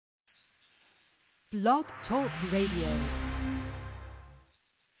Blog Talk Radio.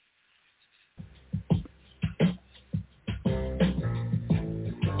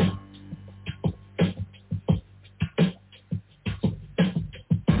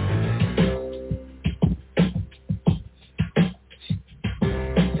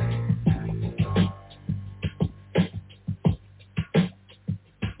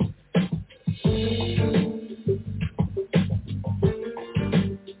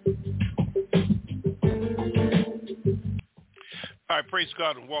 All right, praise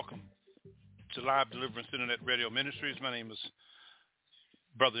God and welcome to Live Deliverance Internet Radio Ministries. My name is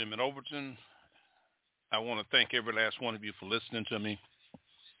Brother Emmitt Overton. I want to thank every last one of you for listening to me.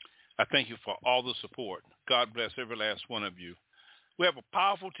 I thank you for all the support. God bless every last one of you. We have a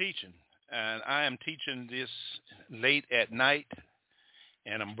powerful teaching, and I am teaching this late at night,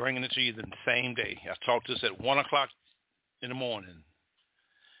 and I'm bringing it to you the same day. I taught this at 1 o'clock in the morning,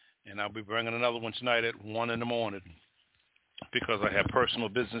 and I'll be bringing another one tonight at 1 in the morning. Because I have personal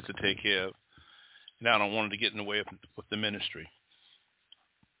business to take care of, and I don't want it to get in the way of the ministry.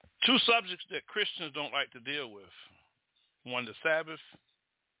 Two subjects that Christians don't like to deal with. One, the Sabbath.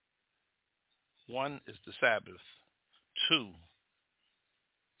 One is the Sabbath. Two,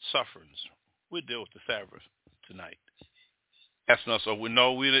 sufferings. We deal with the Sabbath tonight. That's not so. We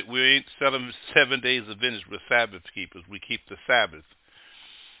know we ain't 7 days Adventists. We're Sabbath keepers. We keep the Sabbath.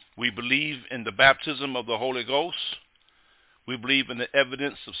 We believe in the baptism of the Holy Ghost. We believe in the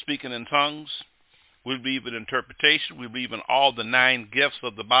evidence of speaking in tongues. We believe in interpretation. We believe in all the 9 gifts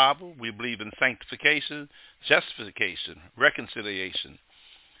of the Bible. We believe in sanctification, justification, reconciliation.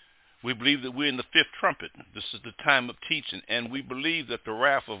 We believe that we're in the 5th trumpet. This is the time of teaching. And we believe that the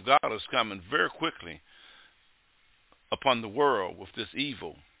wrath of God is coming very quickly upon the world with this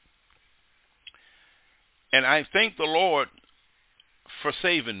evil. And I thank the Lord for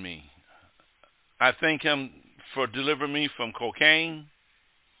saving me. I thank him for delivering me from cocaine.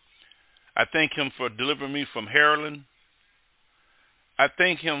 I thank him for delivering me from heroin. I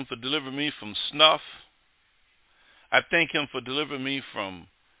thank him for delivering me from snuff. I thank him for delivering me from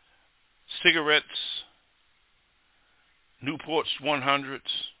cigarettes, Newport's 100s.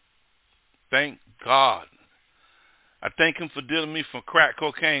 Thank God. I thank him for delivering me from crack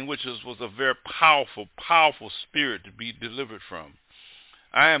cocaine, which was a very powerful, powerful spirit to be delivered from.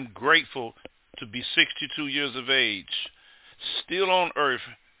 I am grateful to be 62 years of age, still on earth,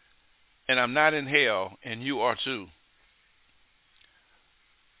 and I'm not in hell, and you are too.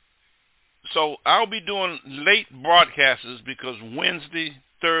 So I'll be doing late broadcasts because Wednesday,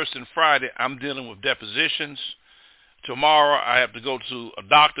 Thursday, and Friday I'm dealing with depositions. Tomorrow I have to go to a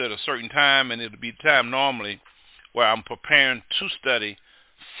doctor at a certain time, and it'll be time normally where I'm preparing to study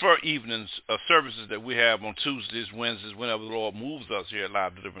for evenings services that we have on Tuesdays, Wednesdays, whenever the Lord moves us here at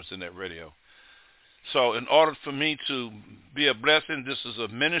Live Deliverance Internet Radio. So in order for me to be a blessing, this is a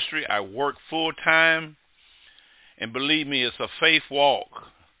ministry. I work full time, and believe me, it's a faith walk.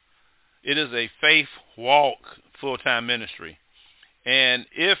 It is a faith walk, full-time ministry. And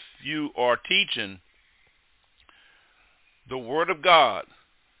if you are teaching the Word of God,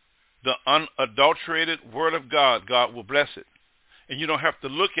 the unadulterated Word of God, God will bless it. And you don't have to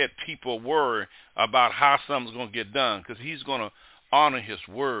look at people worry about how something's going to get done, because he's going to honor his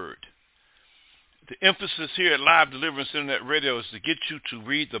word. The emphasis here at Live Deliverance Internet Radio is to get you to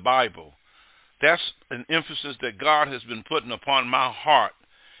read the Bible. That's an emphasis that God has been putting upon my heart.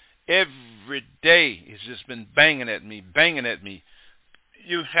 Every day it's just been banging at me.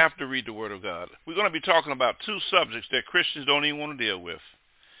 You have to read the Word of God. We're going to be talking about 2 subjects that Christians don't even want to deal with.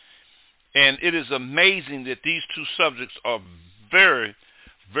 And it is amazing that these 2 subjects are very,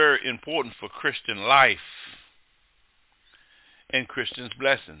 very important for Christian life and Christians'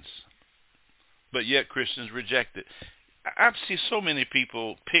 blessings. But yet Christians reject it. I see so many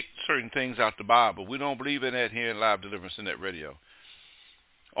people pick certain things out the Bible. We don't believe in that here in Live Deliverance Internet Radio.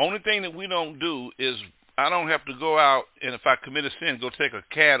 Only thing that we don't do is I don't have to go out and if I commit a sin, go take a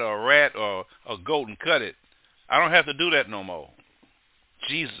cat or a rat or a goat and cut it. I don't have to do that no more.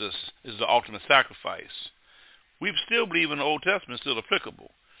 Jesus is the ultimate sacrifice. We still believe in the Old Testament, still applicable.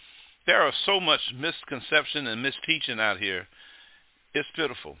 There are so much misconception and misteaching out here. It's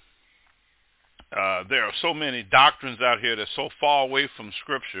pitiful. There are so many doctrines out here that's so far away from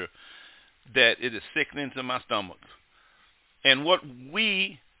Scripture that it is sickening to my stomach. And what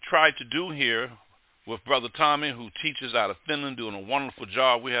we try to do here with Brother Tommy, who teaches out of Finland, doing a wonderful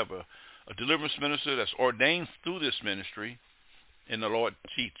job. We have a deliverance minister that's ordained through this ministry, and the Lord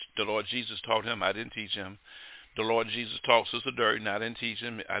Jesus taught him. I didn't teach him. The Lord Jesus taught Sister Dirty, and I didn't teach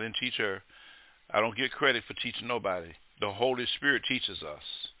him. I didn't teach her. I don't get credit for teaching nobody. The Holy Spirit teaches us.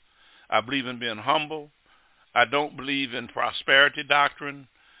 I believe in being humble. I don't believe in prosperity doctrine.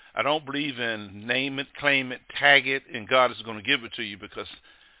 I don't believe in name it, claim it, tag it, and God is going to give it to you, because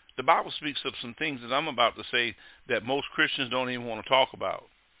the Bible speaks of some things that I'm about to say that most Christians don't even want to talk about.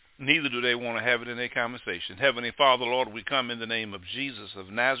 Neither do they want to have it in their conversation. Heavenly Father, Lord, we come in the name of Jesus of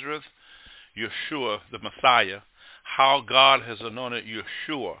Nazareth, Yeshua, the Messiah, how God has anointed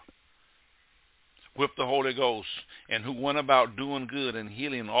Yeshua with the Holy Ghost, and who went about doing good and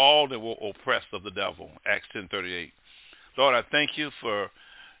healing all that were oppressed of the devil, Acts 10:38. Lord, I thank you for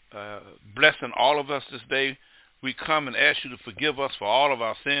blessing all of us this day. We come and ask you to forgive us for all of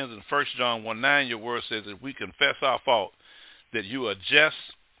our sins. In 1 John 1:9, your word says if we confess our fault, that you are just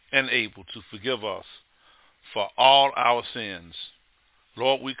and able to forgive us for all our sins.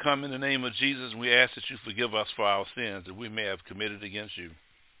 Lord, we come in the name of Jesus, and we ask that you forgive us for our sins that we may have committed against you.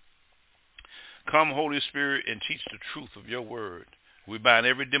 Come, Holy Spirit, and teach the truth of your word. We bind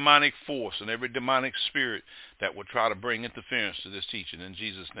every demonic force and every demonic spirit that will try to bring interference to this teaching. In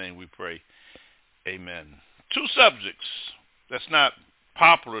Jesus' name we pray. Amen. 2 subjects that's not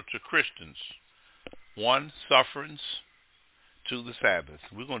popular to Christians. 1, sufferings. 2, the Sabbath.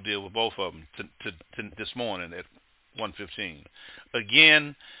 We're going to deal with both of them this morning at 1:15.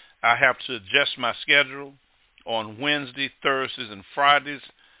 Again, I have to adjust my schedule. On Wednesday, Thursdays, and Fridays,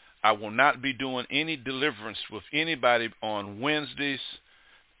 I will not be doing any deliverance with anybody on Wednesdays,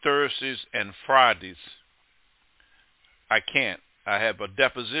 Thursdays, and Fridays. I can't. I have a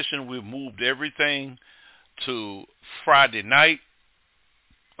deposition. We've moved everything to Friday night.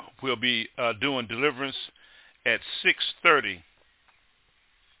 We'll be doing deliverance at 6:30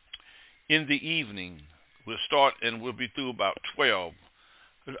 in the evening. We'll start and we'll be through about 12.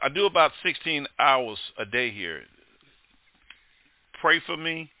 I do about 16 hours a day here. Pray for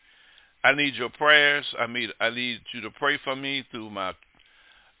me. I need your prayers. I need you to pray for me through my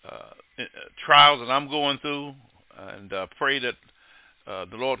trials that I'm going through, and pray that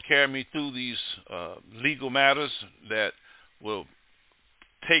the Lord carry me through these legal matters that will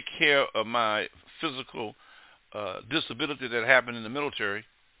take care of my physical disability that happened in the military,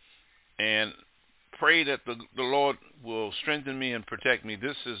 and pray that the Lord will strengthen me and protect me.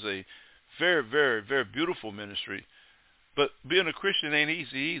 This is a very, very, very beautiful ministry. But being a Christian ain't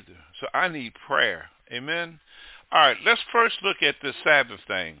easy either. So I need prayer. Amen? All right, let's first look at this Sabbath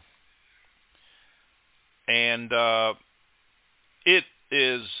thing. And it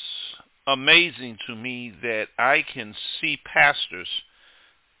is amazing to me that I can see pastors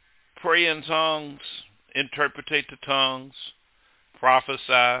pray in tongues, interpretate the tongues,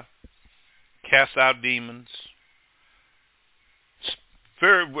 prophesy, cast out demons,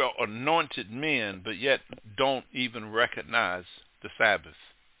 very well anointed men, but yet don't even recognize the Sabbath.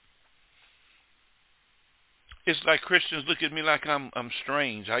 It's like Christians look at me like I'm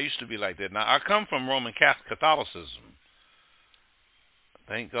strange. I used to be like that. Now, I come from Roman Catholicism.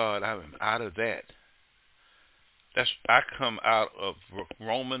 Thank God I'm out of that. I come out of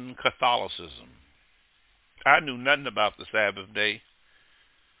Roman Catholicism. I knew nothing about the Sabbath day.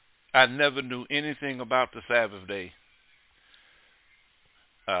 I never knew anything about the Sabbath day.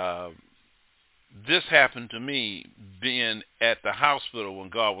 This happened to me being at the hospital when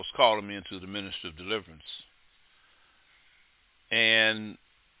God was calling me into the ministry of deliverance. And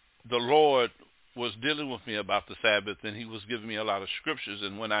the Lord was dealing with me about the Sabbath, and he was giving me a lot of scriptures.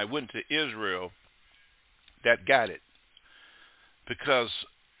 And when I went to Israel, that got it. Because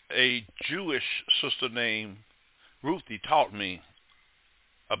a Jewish sister named Ruthie taught me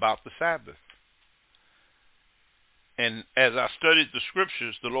about the Sabbath. And as I studied the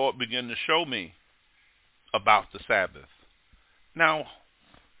scriptures, the Lord began to show me about the Sabbath. Now,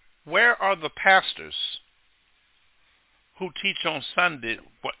 where are the pastors who teach on Sunday?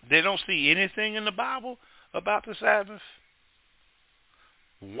 They don't see anything in the Bible about the Sabbath?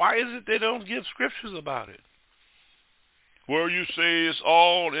 Why is it they don't give scriptures about it? Well, you say it's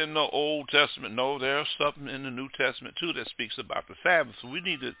all in the Old Testament. No, there's something in the New Testament too that speaks about the Sabbath. So we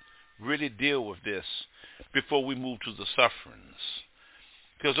need to really deal with this before we move to the sufferings.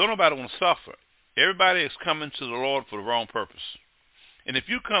 Because don't nobody want to suffer. Everybody is coming to the Lord for the wrong purpose. And if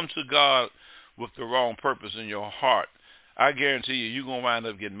you come to God with the wrong purpose in your heart, I guarantee you're going to wind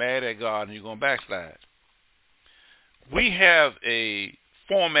up getting mad at God and you're going to backslide. We have a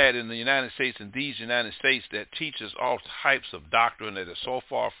format in the United States, in these United States, that teaches all types of doctrine that is so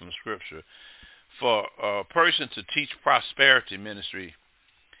far from Scripture. For a person to teach prosperity ministry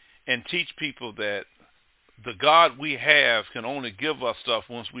and teach people that the God we have can only give us stuff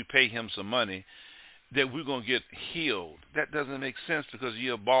once we pay him some money, that we're going to get healed. That doesn't make sense because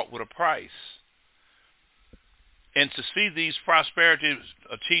you're bought with a price. And to see these prosperity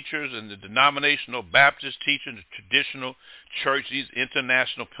teachers and the denominational Baptist teachers, the traditional church, these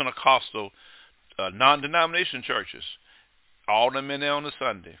international Pentecostal non-denomination churches, all of them in there on a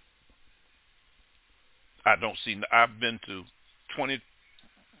Sunday. I've been to 20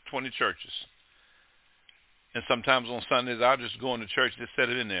 churches. And sometimes on Sundays, I'll just go in the church, just set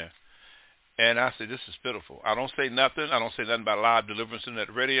it in there. And I say, this is pitiful. I don't say nothing. I don't say nothing about live deliverance in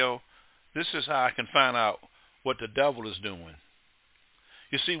that radio. This is how I can find out what the devil is doing.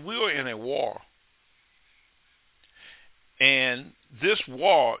 You see, we are in a war. And this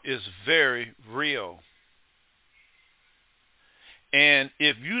war is very real. And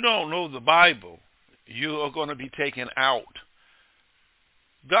if you don't know the Bible, you are going to be taken out.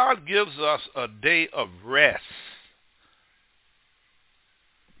 God gives us a day of rest.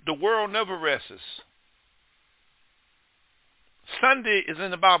 The world never rests. Sunday is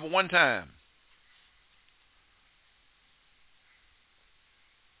in the Bible one time.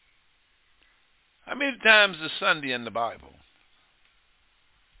 How many times is Sunday in the Bible?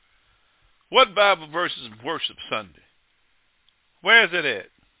 What Bible verses worship Sunday? Where is it at?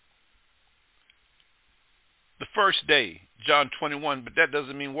 The first day, John 21, but that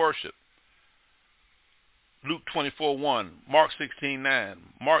doesn't mean worship. Luke 24:1, Mark 16:9,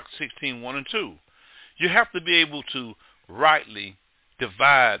 Mark 16:1 and 2. You have to be able to rightly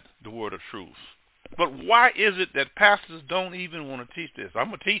divide the word of truth. But why is it that pastors don't even want to teach this? I'm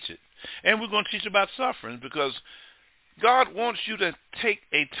going to teach it. And we're going to teach about suffering because God wants you to take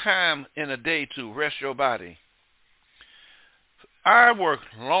a time in a day to rest your body. I work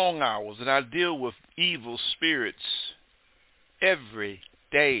long hours and I deal with evil spirits every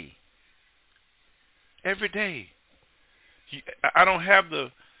day. Every day. I don't have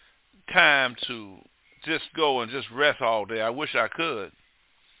the time to just go and just rest all day. I wish I could.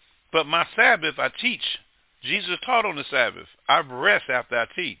 But my Sabbath, I teach. Jesus taught on the Sabbath. I rest after I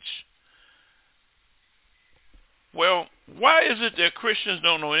teach. Well, why is it that Christians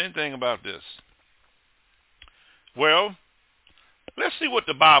don't know anything about this? Well, let's see what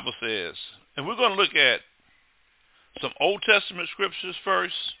the Bible says. And we're going to look at some Old Testament scriptures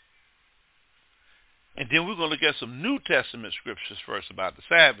first. And then we're going to look at some New Testament scriptures first about the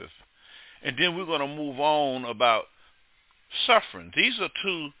Sabbath. And then we're going to move on about suffering. These are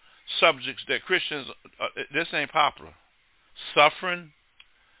two subjects that Christians, this ain't popular. Suffering,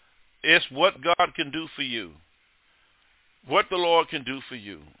 it's what God can do for you. What the Lord can do for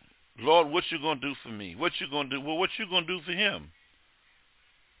you. Lord, what you going to do for me? What you going to do? Well, what you going to do for him?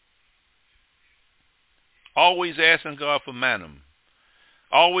 Always asking God for manna.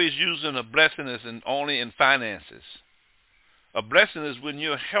 Always using a blessing as only in finances. A blessing is when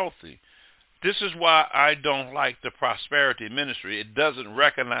you're healthy. This is why I don't like the prosperity ministry. It doesn't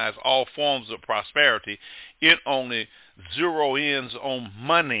recognize all forms of prosperity. It only zero ins on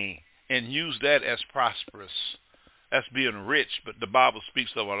money and use that as prosperous. That's being rich, but the Bible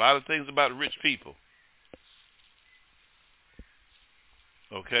speaks of a lot of things about rich people.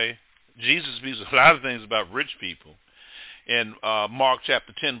 Okay? Jesus speaks a lot of things about rich people. In Mark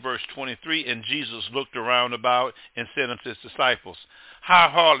chapter 10, verse 23, and Jesus looked around about and said unto his disciples, how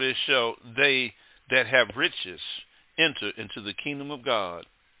hardly shall they that have riches enter into the kingdom of God?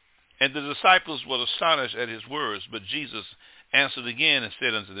 And the disciples were astonished at his words, but Jesus answered again and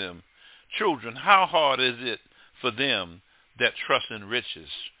said unto them, children, how hard is it for them that trust in riches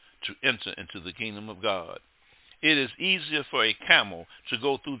to enter into the kingdom of God? It is easier for a camel to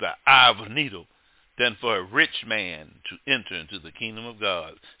go through the eye of a needle than for a rich man to enter into the kingdom of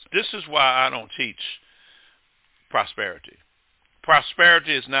God. This is why I don't teach prosperity.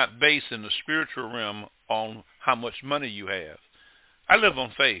 Prosperity is not based in the spiritual realm on how much money you have. I live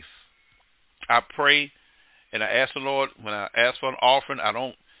on faith. I pray and I ask the Lord, when I ask for an offering, I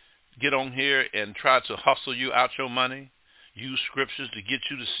don't get on here and try to hustle you out your money, use scriptures to get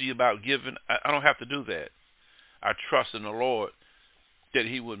you to see about giving. I don't have to do that. I trust in the Lord that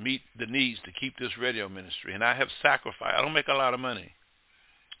he would meet the needs to keep this radio ministry. And I have sacrificed. I don't make a lot of money.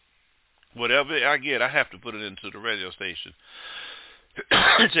 Whatever I get, I have to put it into the radio station.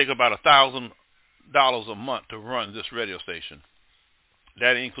 It takes about $1,000 a month to run this radio station.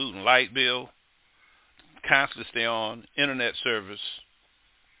 That including light bill, constantly stay on, internet service,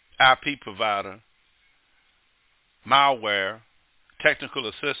 IP provider, malware, technical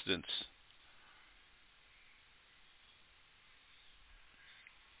assistance.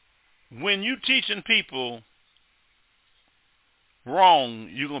 When you teaching people wrong,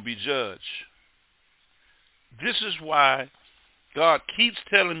 you're going to be judged. This is why God keeps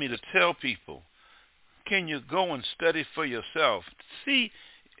telling me to tell people, can you go and study for yourself? See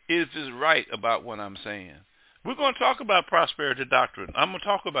if it's right about what I'm saying. We're going to talk about prosperity doctrine. I'm going to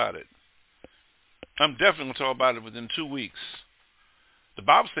talk about it. I'm definitely going to talk about it within 2 weeks. The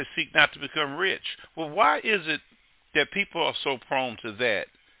Bible says, seek not to become rich. Well, why is it that people are so prone to that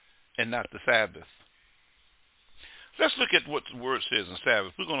and not the Sabbath? Let's look at what the word says in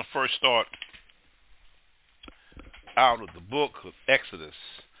Sabbath. We're going to first start out of the book of Exodus.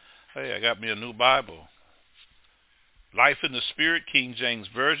 Hey, I got me a new Bible. Life in the Spirit, King James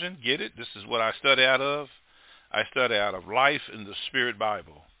Version. Get it? This is what I study out of. I study out of Life in the Spirit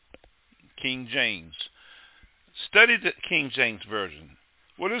Bible. King James. Study the King James Version.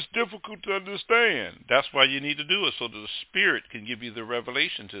 Well, it's difficult to understand. That's why you need to do it, so that the Spirit can give you the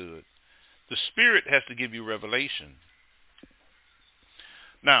revelation to it. The Spirit has to give you revelation.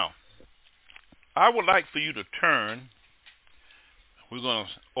 Now, I would like for you to turn. We're going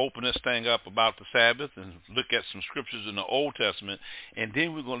to open this thing up about the Sabbath and look at some scriptures in the Old Testament, and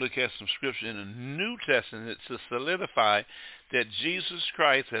then we're going to look at some scripture in the New Testament to solidify that Jesus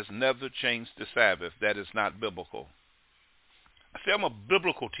Christ has never changed the Sabbath. That is not biblical. I say I'm a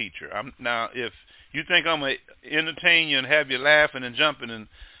biblical teacher. Now, if you think I'm going to entertain you and have you laughing and jumping and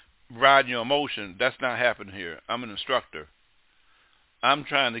riding your emotion, that's not happening here. I'm an instructor. I'm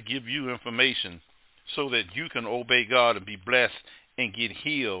trying to give you information so that you can obey God and be blessed and get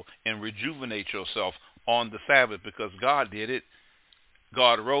healed and rejuvenate yourself on the Sabbath, because God did it.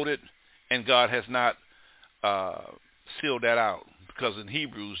 God wrote it, and God has not sealed that out. Because in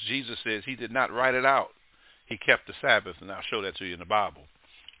Hebrews, Jesus says he did not write it out. He kept the Sabbath, and I'll show that to you in the Bible.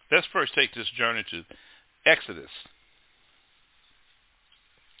 Let's first take this journey to Exodus.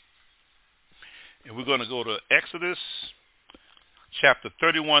 And we're going to go to Exodus chapter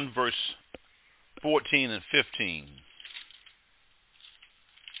 31, verse 14 and 15.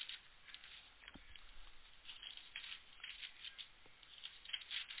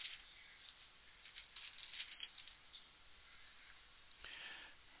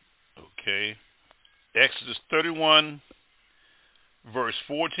 Okay. Exodus 31, verse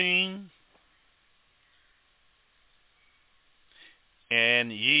 14.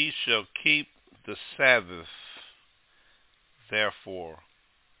 And ye shall keep the Sabbath, therefore,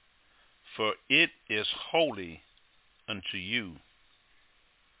 for it is holy unto you.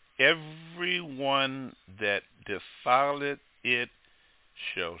 Every one that defileth it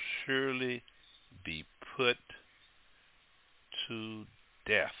shall surely be put to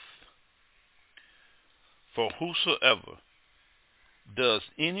death. For whosoever does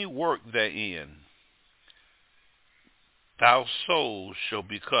any work therein, thou soul shall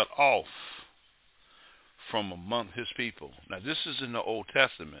be cut off from among his people. Now this is in the Old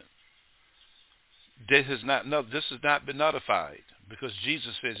Testament. This has not been notified, because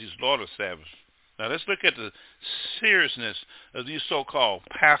Jesus says he's Lord of Sabbath. Now let's look at the seriousness of these so-called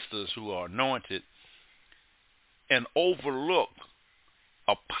pastors who are anointed and overlook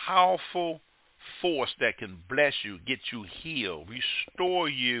a powerful force that can bless you, get you healed, restore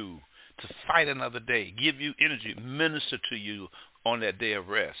you to fight another day, give you energy, minister to you on that day of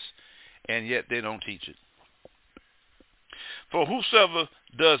rest. And yet they don't teach it. For whosoever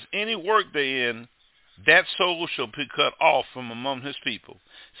does any work therein, that soul shall be cut off from among his people.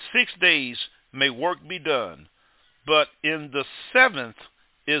 6 days may work be done, but in the 7th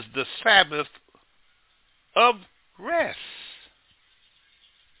is the Sabbath of rest,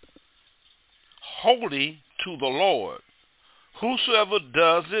 holy to the Lord. Whosoever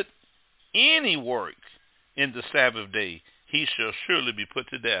does it, any work in the Sabbath day, he shall surely be put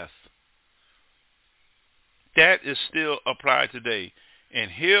to death. That is still applied today.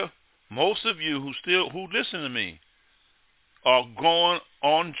 And here, most of you who listen to me are going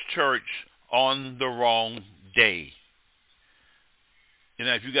on church on the wrong day. And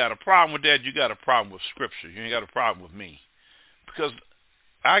if you got a problem with that, you got a problem with Scripture. You ain't got a problem with me. Because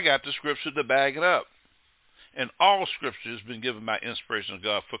I got the Scripture to back it up. And all Scripture has been given by inspiration of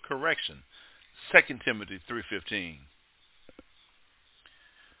God for correction. 2 Timothy 3:15.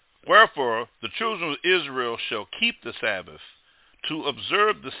 Wherefore the children of Israel shall keep the Sabbath, to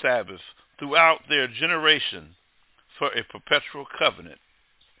observe the Sabbath throughout their generation, for a perpetual covenant.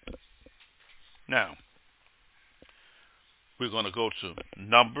 Now, we're going to go to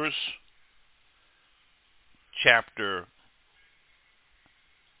Numbers chapter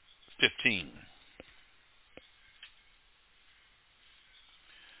 15.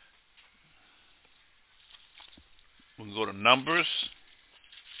 We can go to Numbers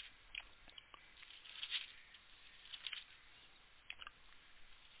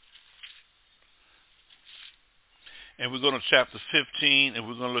and we're going to chapter 15, and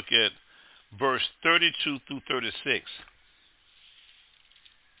we're going to look at verse 32 through 36.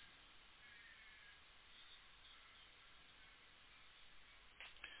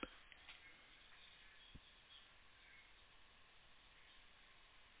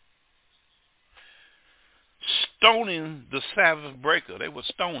 stoning the Sabbath breaker. They would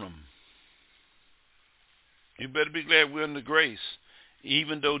stone him. You better be glad we're under grace.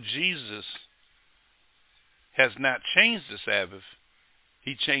 Even though Jesus has not changed the Sabbath,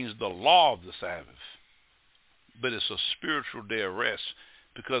 he changed the law of the Sabbath. But it's a spiritual day of rest,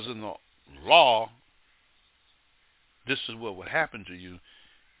 because in the law, this is what would happen to you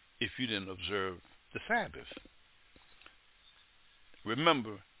if you didn't observe the Sabbath.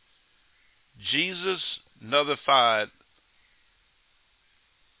 Remember, Jesus nullified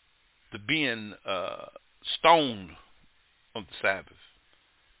the being stoned on the Sabbath.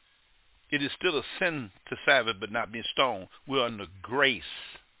 It is still a sin to Sabbath, but not being stoned. We're under grace.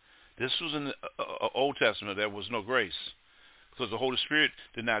 This was in the Old Testament. There was no grace, because the Holy Spirit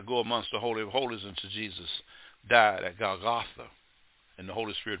did not go amongst the Holy of Holies until Jesus died at Golgotha, and the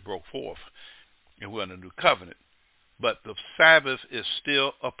Holy Spirit broke forth, and we're under the new covenant. But the Sabbath is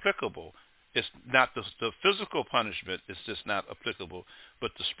still applicable. It's not the physical punishment is just not applicable,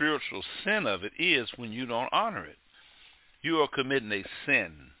 but the spiritual sin of it is when you don't honor it. You are committing a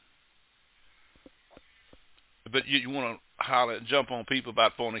sin. But you want to holler and jump on people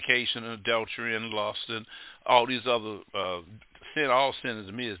about fornication and adultery and lust and all these other sin. All sin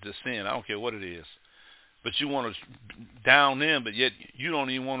to me is just sin. I don't care what it is. But you want to down them, but yet you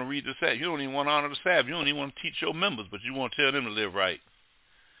don't even want to read the Sabbath. You don't even want to honor the Sabbath. You don't even want to teach your members, but you want to tell them to live right.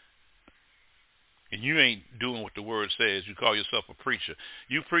 And you ain't doing what the word says. You call yourself a preacher.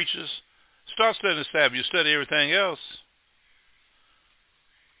 You preachers, start studying the Sabbath. You study everything else.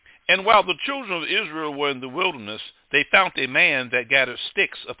 And while the children of Israel were in the wilderness, they found a man that gathered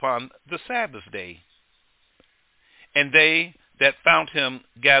sticks upon the Sabbath day. And they that found him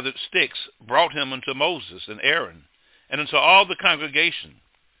gathered sticks, brought him unto Moses and Aaron, and unto all the congregation.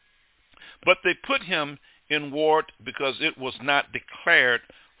 But they put him in ward, because it was not declared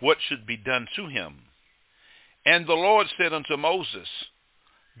what should be done to him. And the Lord said unto Moses,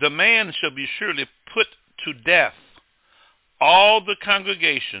 the man shall be surely put to death. All the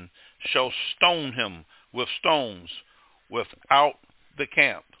congregation shall stone him with stones without the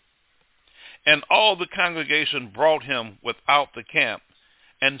camp. And all the congregation brought him without the camp,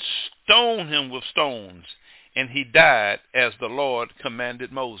 and stoned him with stones, and he died as the Lord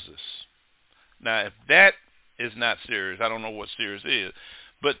commanded Moses. Now, if that is not serious, I don't know what serious is.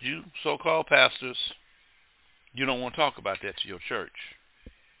 But you so-called pastors, you don't want to talk about that to your church.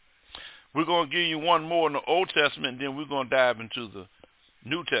 We're going to give you one more in the Old Testament, and then we're going to dive into the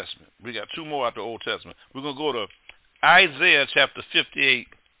New Testament. We got two more out the Old Testament. We're going to go to Isaiah chapter 58,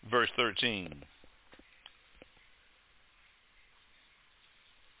 verse 13.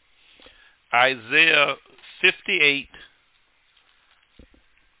 Isaiah 58,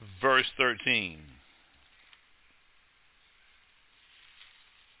 verse 13.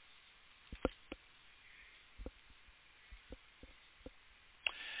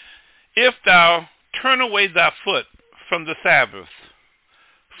 If thou turn away thy foot from the Sabbath,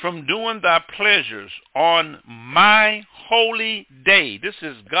 from doing thy pleasures on my holy day. This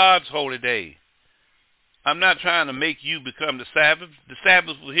is God's holy day. I'm not trying to make you become the Sabbath. The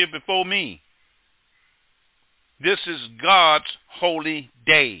Sabbath was here before me. This is God's holy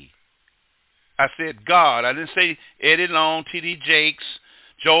day. I said God. I didn't say Eddie Long, T.D. Jakes,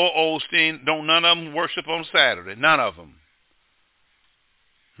 Joel Osteen. Don't none of them worship on Saturday. None of them.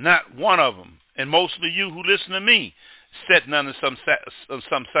 Not one of them. And most of you who listen to me sitting under some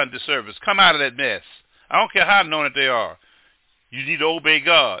Sunday service, come out of that mess. I don't care how anointed they are. You need to obey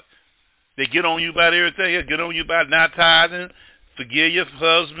God. They get on you about everything. They get on you about not tithing, forgive your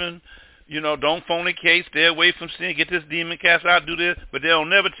husband, don't fornicate, stay away from sin, get this demon cast out, do this, but they'll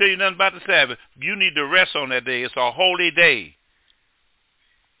never tell you nothing about the Sabbath. You need to rest on that day. It's a holy day.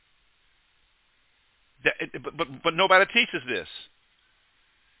 But nobody teaches this.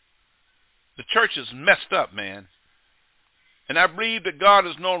 The church is messed up, man. And I believe that God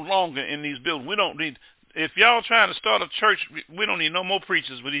is no longer in these buildings. We don't need, if y'all trying to start a church, we don't need no more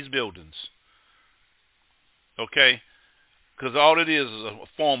preachers with these buildings. Okay? Because all it is a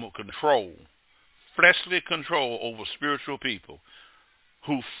form of control. Fleshly control over spiritual people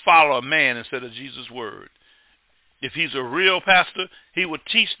who follow a man instead of Jesus' word. If he's a real pastor, he would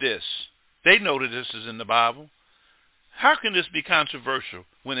teach this. They know that this is in the Bible. How can this be controversial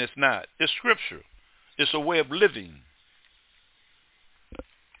when it's not? It's scripture. It's a way of living.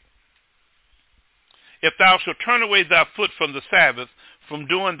 If thou shalt turn away thy foot from the Sabbath, from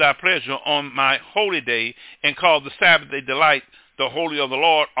doing thy pleasure on my holy day, and call the Sabbath a delight, the holy of the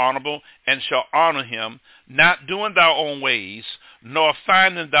Lord honorable, and shall honor him, not doing thy own ways, nor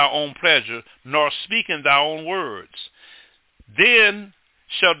finding thy own pleasure, nor speaking thy own words, then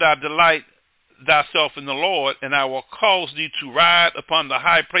shalt thou delight thyself in the Lord, and I will cause thee to ride upon the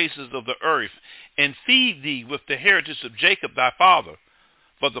high places of the earth, and feed thee with the heritage of Jacob thy father.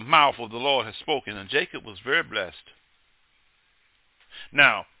 For the mouth of the Lord has spoken. And Jacob was very blessed.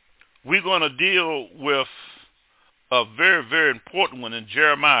 Now, we're going to deal with a very, very important one in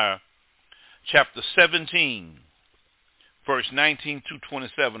Jeremiah chapter 17, verse 19 to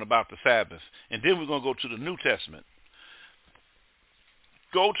 27 about the Sabbath. And then we're going to go to the New Testament.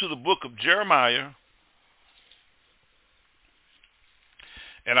 Go to the book of Jeremiah,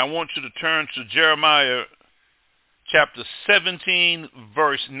 and I want you to turn to Jeremiah chapter 17,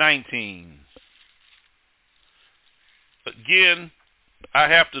 verse 19. Again, I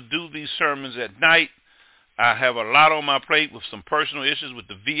have to do these sermons at night. I have a lot on my plate with some personal issues with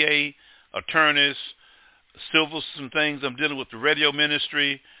the VA, attorneys, some things I'm dealing with the radio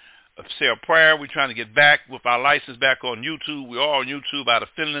ministry, say a prayer. We're trying to get back with our license back on YouTube. We're all on YouTube out of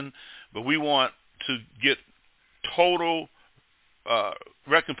Finland, but we want to get total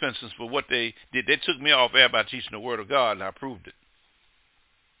recompenses for what they did. They took me off air by teaching the Word of God, and I proved it.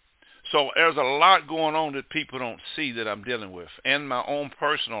 So there's a lot going on that people don't see that I'm dealing with, and my own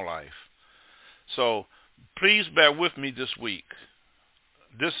personal life. So please bear with me this week.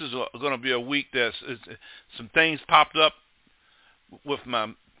 This is going to be a week that's some things popped up with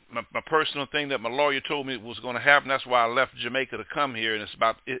my personal thing that my lawyer told me was going to happen. That's why I left Jamaica to come here, and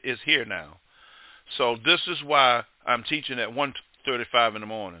it's here now. So this is why I'm teaching at 1:35 in the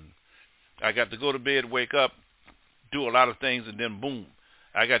morning. I got to go to bed, wake up, do a lot of things, and then boom,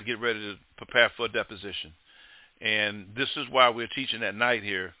 I got to get ready to prepare for a deposition. And this is why we're teaching at night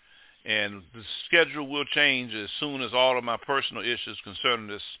here. And the schedule will change as soon as all of my personal issues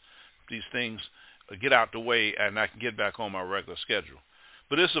concerning these things get out the way, and I can get back on my regular schedule.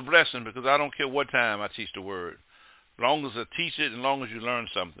 But it's a blessing because I don't care what time I teach the Word. As long as I teach it, and as long as you learn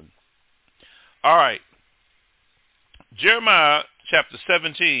something. All right. Jeremiah chapter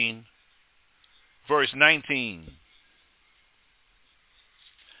 17, verse 19.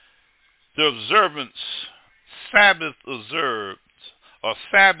 The observance, Sabbath observed, or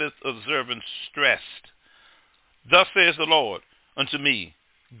Sabbath observance stressed. Thus says the Lord unto me,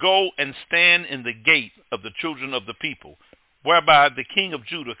 go and stand in the gate of the children of the people, whereby the king of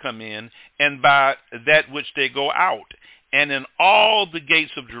Judah come in, and by that which they go out, and in all the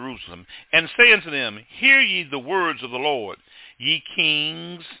gates of Jerusalem, and say unto them, hear ye the words of the Lord, ye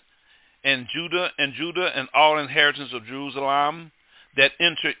kings and Judah and all inheritance of Jerusalem that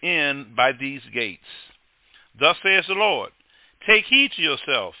enter in by these gates. Thus says the Lord, take heed to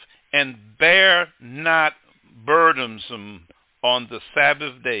yourself, and bear not burdensome on the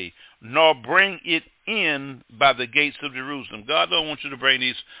Sabbath day, nor bring it in by the gates of Jerusalem. God don't want you to bring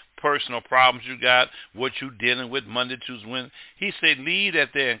these personal problems you got, what you dealing with Monday, Tuesday, Wednesday. He said, leave that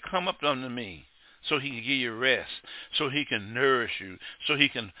there and come up unto me so he can give you rest, so he can nourish you, so he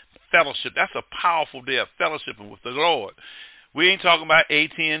can fellowship. That's a powerful day of fellowshipping with the Lord. We ain't talking about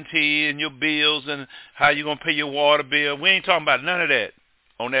AT&T and your bills and how you're going to pay your water bill. We ain't talking about none of that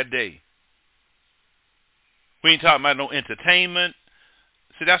on that day. We ain't talking about no entertainment.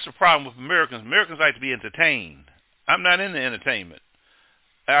 See, that's the problem with Americans. Americans like to be entertained. I'm not into entertainment.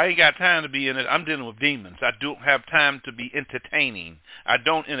 I ain't got time to be in it. I'm dealing with demons. I don't have time to be entertaining. I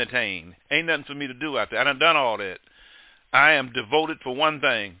don't entertain. Ain't nothing for me to do out there. I done all that. I am devoted for one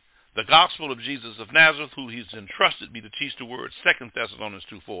thing. The gospel of Jesus of Nazareth, who he's entrusted me to teach the word, 2 Thessalonians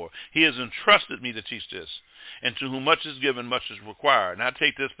 2:4. He has entrusted me to teach this. And to whom much is given, much is required. And I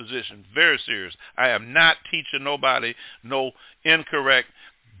take this position very serious. I am not teaching nobody no incorrect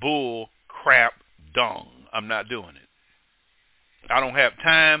bull, crap, dung. I'm not doing it. I don't have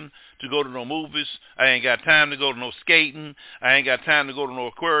time to go to no movies. I ain't got time to go to no skating. I ain't got time to go to no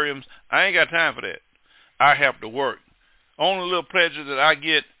aquariums. I ain't got time for that. I have to work. Only little pleasure that I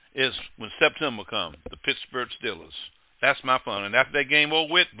get is when September comes, the Pittsburgh Steelers. That's my fun. And after that game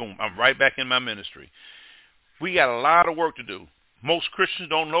over with, boom, I'm right back in my ministry. We got a lot of work to do. Most Christians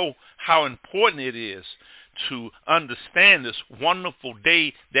don't know how important it is to understand this wonderful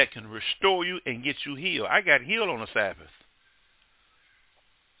day that can restore you and get you healed. I got healed on the Sabbath.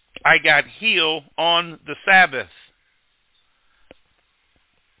 I got healed on the Sabbath.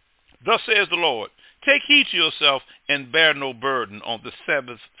 Thus says the Lord, take heed to yourself and bear no burden on the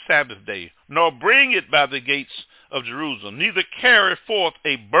Sabbath day, nor bring it by the gates of Jerusalem. Neither carry forth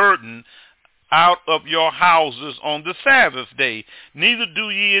a burden out of your houses on the Sabbath day. Neither do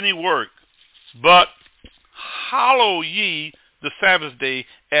ye any work, but hallow ye the Sabbath day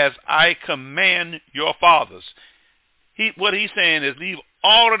as I command your fathers. What he's saying is leave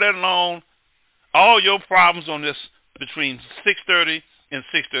all of that alone, all your problems on this between 6:30 and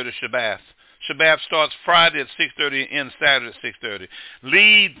 6:30 Shabbat. Shabbat starts Friday at 6:30 and ends Saturday at 6:30.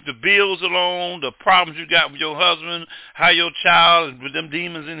 Leave the bills alone, the problems you got with your husband, how your child, with them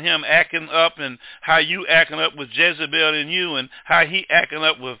demons in him acting up, and how you acting up with Jezebel in you, and how he acting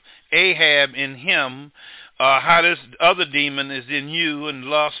up with Ahab in him, how this other demon is in you, and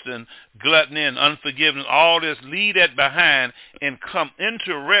lust and gluttony and unforgiveness, all this, leave that behind and come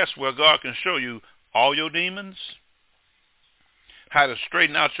into rest where God can show you all your demons, how to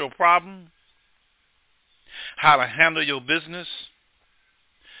straighten out your problem, how to handle your business,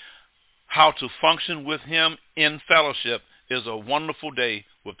 how to function with him in fellowship. Is a wonderful day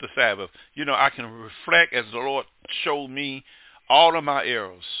with the Sabbath. You know, I can reflect as the Lord showed me all of my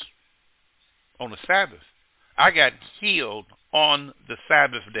errors on the Sabbath. I got healed on the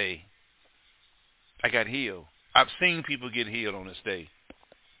Sabbath day. I got healed. I've seen people get healed on this day.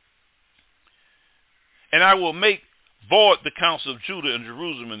 And I will make void the counsel of Judah and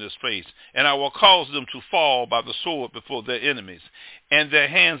Jerusalem in this place, and I will cause them to fall by the sword before their enemies, and their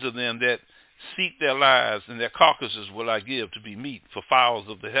hands of them that seek their lives, and their carcasses will I give to be meat for fowls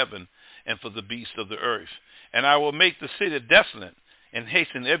of the heaven and for the beasts of the earth. And I will make the city desolate, and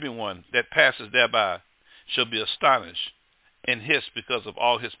hasten everyone that passes thereby shall be astonished and hiss because of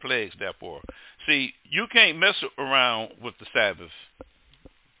all his plagues, therefore. See, you can't mess around with the Sabbath.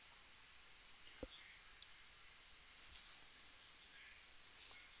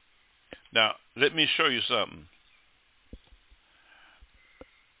 Now, let me show you something.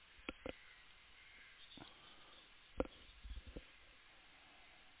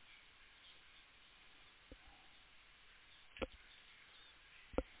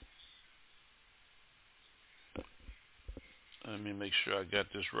 Let me make sure I got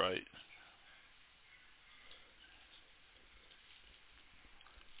this right.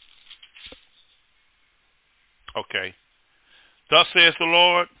 Okay. Thus saith the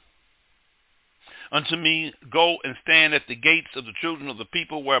Lord unto me, go and stand at the gates of the children of the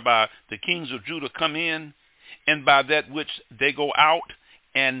people, whereby the kings of Judah come in, and by that which they go out,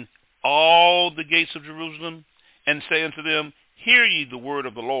 and all the gates of Jerusalem, and say unto them, hear ye the word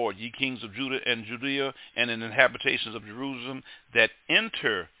of the Lord, ye kings of Judah and Judea, and in the habitations of Jerusalem, that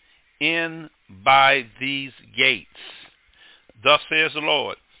enter in by these gates. Thus says the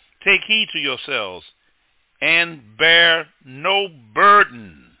Lord, take heed to yourselves, and bear no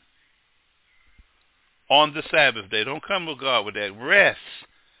burden on the Sabbath day. Don't come with God with that. Rest.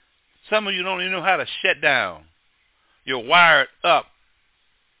 Some of you don't even know how to shut down. You're wired up.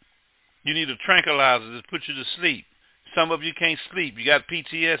 You need a tranquilizer to put you to sleep. Some of you can't sleep. You got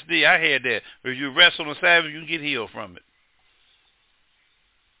PTSD. I had that. But if you rest on the Sabbath, you can get healed from it.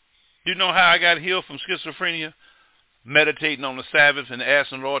 You know how I got healed from schizophrenia? Meditating on the Sabbath and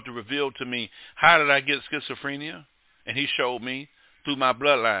asking the Lord to reveal to me, how did I get schizophrenia? And he showed me through my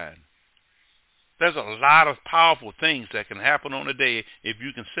bloodline. There's a lot of powerful things that can happen on a day if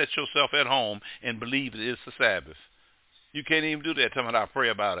you can set yourself at home and believe it is the Sabbath. You can't even do that. Tell me I pray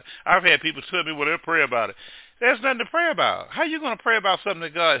about it. I've had people tell me, well, they'll pray about it. There's nothing to pray about. How are you going to pray about something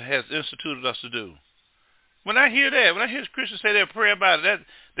that God has instituted us to do? When I hear that, when I hear Christians say they'll pray about it,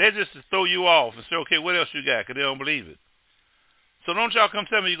 they're just to throw you off and say, okay, what else you got? Because they don't believe it. So don't y'all come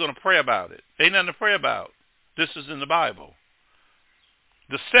tell me you're going to pray about it. Ain't nothing to pray about. This is in the Bible.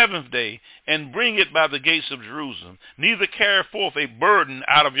 The seventh day, and bring it by the gates of Jerusalem. Neither carry forth a burden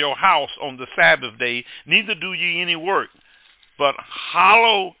out of your house on the Sabbath day, neither do ye any work, but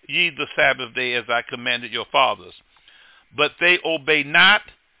hallow ye the Sabbath day as I commanded your fathers. But they obey not,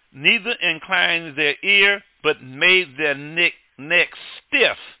 neither inclined their ear, but made their neck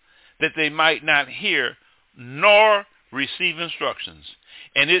stiff, that they might not hear, nor receive instructions.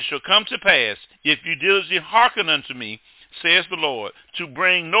 And it shall come to pass, if you diligently hearken unto me, says the Lord, to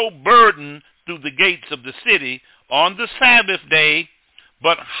bring no burden through the gates of the city on the Sabbath day,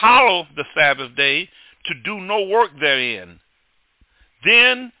 but hallow the Sabbath day, to do no work therein.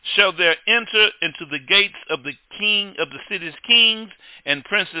 Then shall there enter into the gates of the king of the city's kings and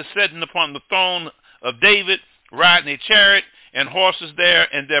princes sitting upon the throne of David, riding a chariot and horses there,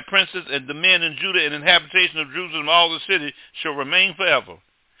 and their princes and the men in Judah and in habitation of Jerusalem, all the city shall remain forever.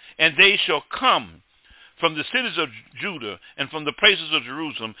 And they shall come from the cities of Judah, and from the places of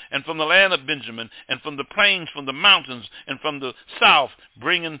Jerusalem, and from the land of Benjamin, and from the plains, from the mountains, and from the south,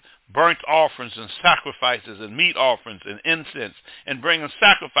 bringing burnt offerings and sacrifices and meat offerings and incense, and bringing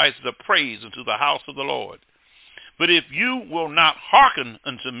sacrifices of praise into the house of the Lord. But if you will not hearken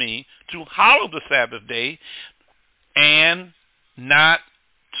unto me to hallow the Sabbath day, and not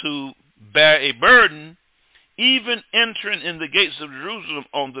to bear a burden, even entering in the gates of Jerusalem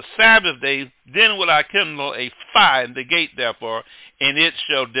on the Sabbath day, then will I kindle a fire in the gate therefore, and it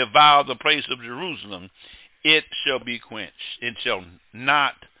shall devour the place of Jerusalem. It shall be quenched. It shall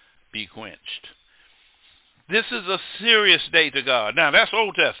not be quenched. This is a serious day to God. Now, that's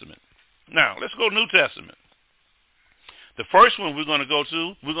Old Testament. Now, let's go New Testament. The first one we're going to go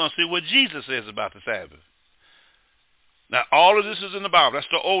to, we're going to see what Jesus says about the Sabbath. Now, all of this is in the Bible. That's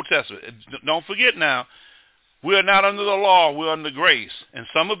the Old Testament. Don't forget now, we are not under the law. We're under grace. And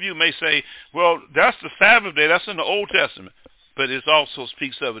some of you may say, well, that's the Sabbath day. That's in the Old Testament. But it also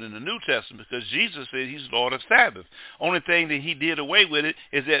speaks of it in the New Testament because Jesus said he's Lord of Sabbath. Only thing that he did away with it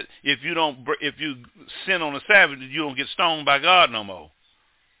is that if you sin on the Sabbath, you don't get stoned by God no more.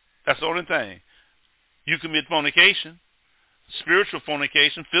 That's the only thing. You commit fornication, spiritual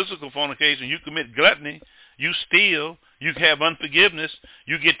fornication, physical fornication. You commit gluttony. You steal. You have unforgiveness.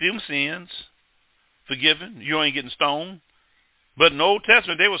 You get them sins forgiven. You ain't getting stoned. But in the Old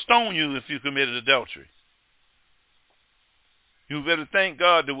Testament, they would stone you if you committed adultery. You better thank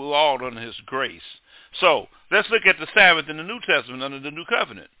God that we're all under his grace. So, let's look at the Sabbath in the New Testament under the New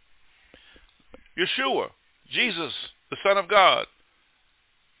Covenant. Yeshua, Jesus, the Son of God,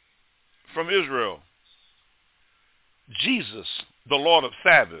 from Israel. Jesus, the Lord of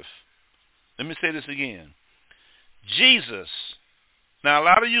Sabbath. Let me say this again. Jesus. Now, a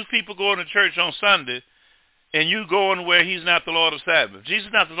lot of you people going to church on Sunday, and you going where he's not the Lord of Sabbath. Jesus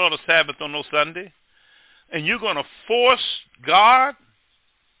is not the Lord of Sabbath on no Sunday. And you're going to force God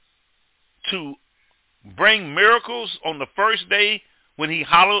to bring miracles on the first day when he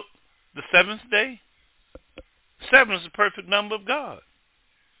hallowed the seventh day? 7 is the perfect number of God.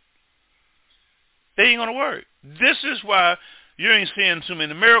 They ain't going to work. This is why you ain't seeing too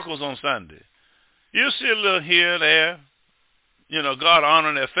many miracles on Sunday. You'll see a little here and there, God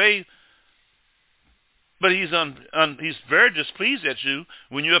honoring their faith, but he's very displeased at you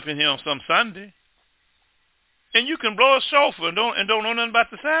when you're up in here on some Sunday. And you can blow a shofar and don't know nothing about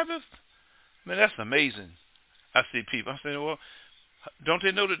the Sabbath? Man, that's amazing. I see people. I'm saying, well, don't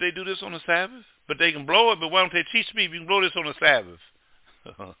they know that they do this on the Sabbath? But they can blow it, but why don't they teach me if you can blow this on the Sabbath?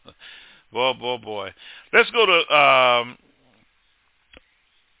 Boy. Let's go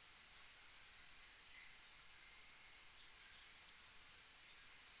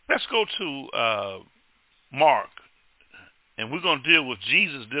to Mark. And we're going to deal with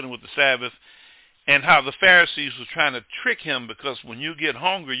Jesus dealing with the Sabbath. And how the Pharisees were trying to trick him because when you get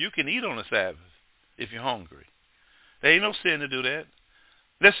hungry, you can eat on the Sabbath if you're hungry. There ain't no sin to do that.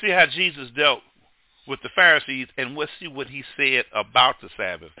 Let's see how Jesus dealt with the Pharisees and let's see what he said about the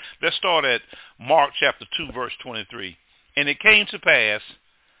Sabbath. Let's start at Mark chapter 2, verse 23. And it came to pass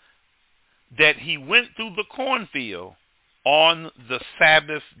that he went through the cornfield on the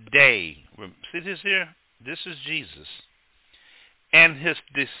Sabbath day. See this here? This is Jesus. And his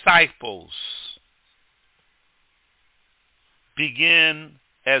disciples began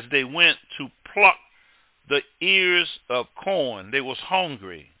as they went to pluck the ears of corn. They was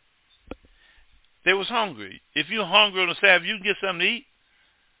hungry. If you're hungry on the Sabbath, you can get something to eat.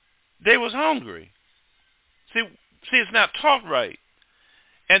 They was hungry. See, it's not taught right.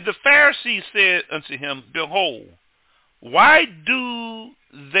 And the Pharisees said unto him, Behold, why do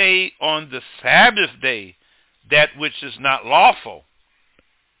they on the Sabbath day that which is not lawful?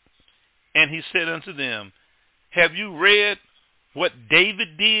 And he said unto them, Have you read what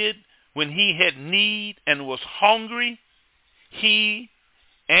David did when he had need and was hungry, he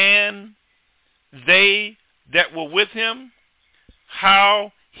and they that were with him,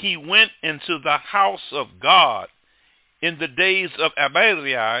 how he went into the house of God in the days of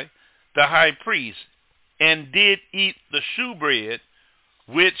Abiathar the high priest, and did eat the shewbread,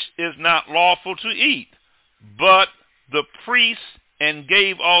 which is not lawful to eat, but the priests, and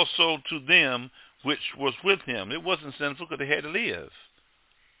gave also to them which was with him. It wasn't sinful because they had to live.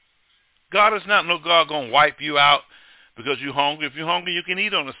 God is not no God going to wipe you out because you're hungry. If you're hungry, you can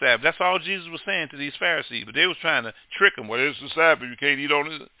eat on the Sabbath. That's all Jesus was saying to these Pharisees. But they was trying to trick them. Well, it's the Sabbath. You can't eat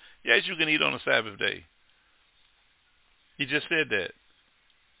on it. Yes, you can eat on the Sabbath day. He just said that.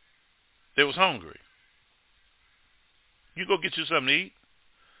 They was hungry. You go get you something to eat.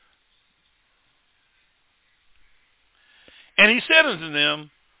 And he said unto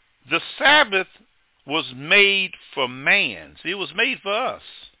them, the Sabbath was made for man. See, it was made for us.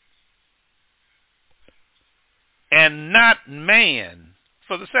 And not man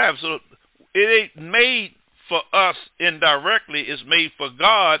for the Sabbath. So it ain't made for us indirectly. It's made for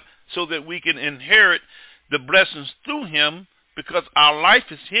God so that we can inherit the blessings through him, because our life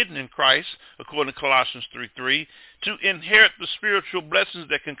is hidden in Christ, according to Colossians 3:3, to inherit the spiritual blessings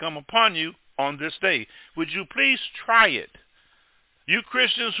that can come upon you on this day. Would you please try it? You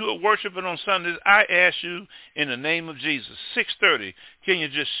Christians who are worshiping on Sundays, I ask you in the name of Jesus, 6:30, can you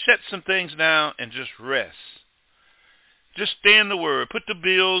just shut some things down and just rest? Just stay in the Word. Put the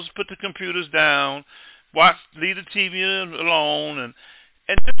bills, put the computers down, leave the TV alone,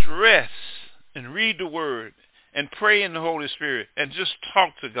 and just rest and read the Word and pray in the Holy Spirit and just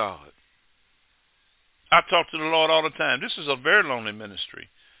talk to God. I talk to the Lord all the time. This is a very lonely ministry.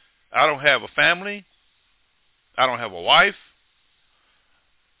 I don't have a family. I don't have a wife.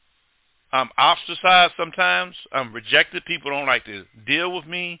 I'm ostracized sometimes. I'm rejected. People don't like to deal with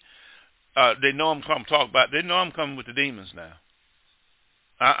me. They know I'm coming to talk about. They know I'm coming with the demons now.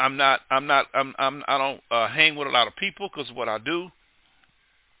 I don't hang with a lot of people because of what I do.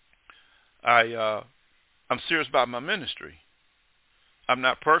 I'm serious about my ministry. I'm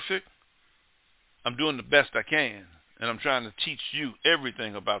not perfect. I'm doing the best I can, and I'm trying to teach you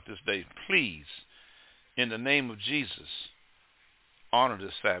everything about this day. Please, in the name of Jesus, honor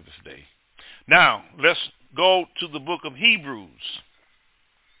this Sabbath day. Now, let's go to the book of Hebrews.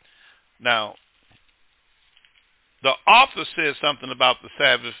 Now, the author says something about the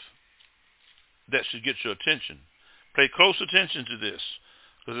Sabbath that should get your attention. Pay close attention to this,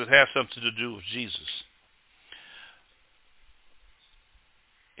 because it has something to do with Jesus.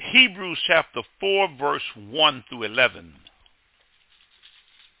 Hebrews chapter 4, verse 1 through 11.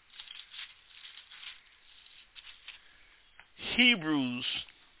 Hebrews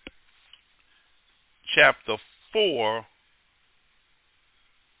chapter 4,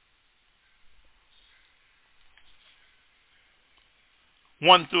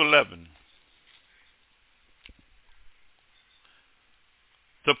 (1 through 11).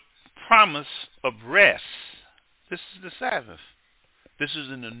 The promise of rest. This is the Sabbath. This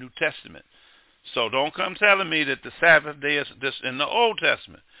is in the New Testament. So don't come telling me that the Sabbath day is this in the Old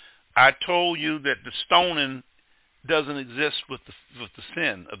Testament. I told you that the stoning doesn't exist with the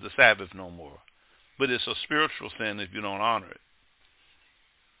sin of the Sabbath no more. But it's a spiritual sin if you don't honor it.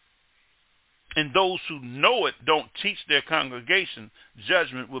 And those who know it don't teach their congregation,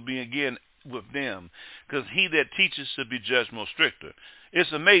 judgment will be again with them. Because he that teaches should be judged more stricter.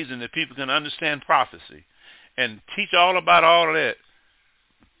 It's amazing that people can understand prophecy and teach all about all of that,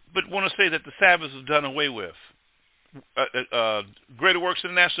 but want to say that the Sabbath is done away with. Greater Works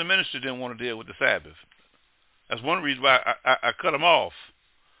International Ministry didn't want to deal with the Sabbath. That's one reason why I cut them off.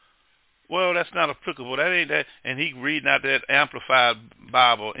 Well, that's not applicable. That ain't that. And he reading out that Amplified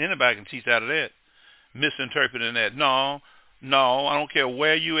Bible. Anybody can teach out of that. Misinterpreting that. No, I don't care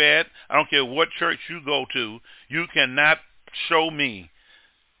where you at. I don't care what church you go to. You cannot show me.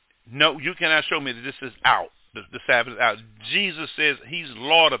 No, you cannot show me that this is out. The Sabbath is out. Jesus says he's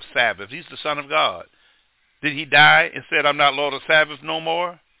Lord of Sabbath. He's the Son of God. Did he die and said, I'm not Lord of Sabbath no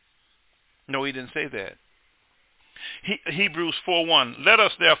more? No, he didn't say that. Hebrews 4:1, let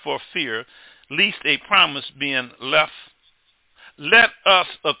us therefore fear, lest a promise being left, let us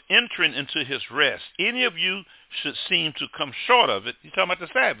of entering into his rest. Any of you should seem to come short of it. He's talking about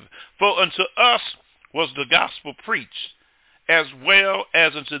the Sabbath. For unto us was the gospel preached, as well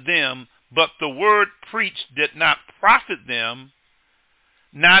as unto them, but the word preached did not profit them,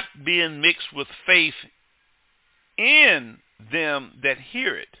 not being mixed with faith in them that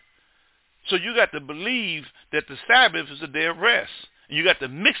hear it. So you got to believe that the Sabbath is a day of rest. And you got to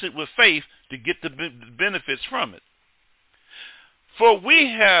mix it with faith to get the benefits from it. For we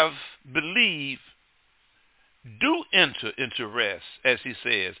have believed, do enter into rest, as he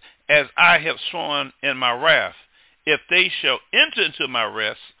says, as I have sworn in my wrath, if they shall enter into my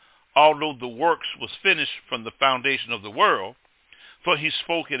rest, although the works was finished from the foundation of the world. For he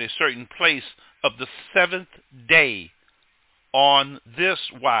spoke in a certain place of the seventh day on this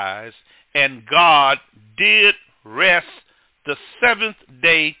wise, and God did rest the seventh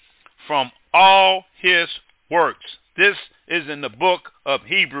day from all his works. This is in the book of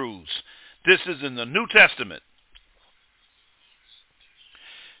Hebrews. This is in the New Testament.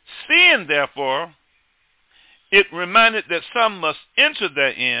 Seeing, therefore, it reminded that some must enter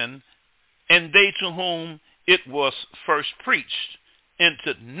therein, and they to whom it was first preached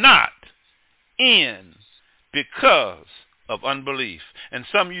entered not in because of unbelief. And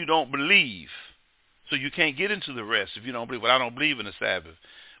some of you don't believe, so you can't get into the rest if you don't believe. Well, I don't believe in the Sabbath.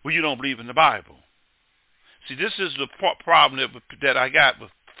 Well, you don't believe in the Bible. See, this is the problem that I got with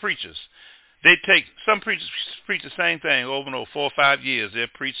preachers. Some preachers preach the same thing over and over, 4 or 5 years. They'll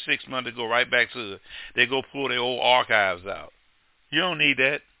preach 6 months, they go right back to it. They go pull their old archives out. You don't need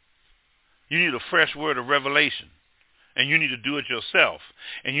that. You need a fresh word of revelation. And you need to do it yourself.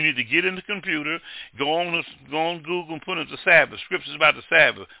 And you need to get in the computer, go on Google and put in the Sabbath, scriptures about the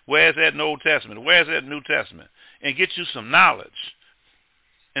Sabbath. Where's that in the Old Testament? Where's that in the New Testament? And get you some knowledge.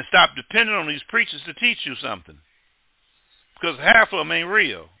 And stop depending on these preachers to teach you something. Because half of them ain't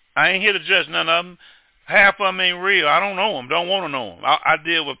real. I ain't here to judge none of them. Half of them ain't real. I don't know them. Don't want to know them. I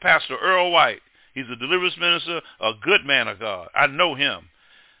deal with Pastor Earl White. He's a deliverance minister, a good man of God. I know him.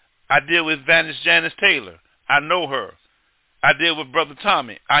 I deal with Evangelist Janice Taylor. I know her. I deal with Brother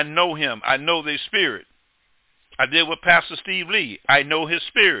Tommy. I know him. I know their spirit. I deal with Pastor Steve Lee. I know his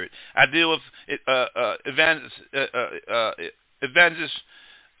spirit. I deal with Evangelist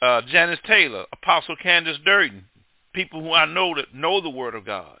Janice Taylor, Apostle Candace Durden, people who I know that know the Word of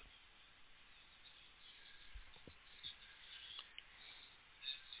God.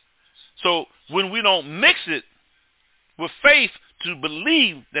 So when we don't mix it with faith to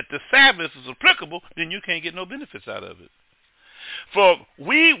believe that the Sabbath is applicable, then you can't get no benefits out of it. For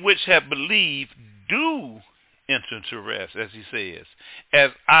we which have believed do enter into rest, as he says,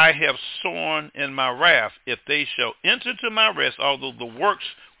 as I have sworn in my wrath, if they shall enter into my rest, although the works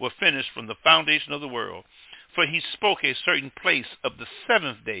were finished from the foundation of the world. For he spoke a certain place of the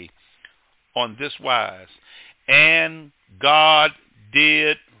seventh day on this wise, and God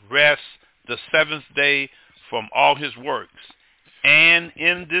did rest the seventh day from all his works. And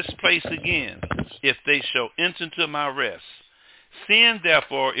in this place again, if they shall enter into my rest. Seeing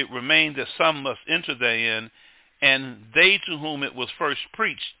therefore it remained that some must enter therein, and they to whom it was first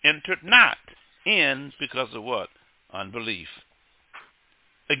preached entered not in because of what? Unbelief.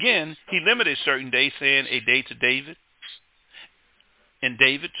 Again, he limited certain days, saying a day to David, and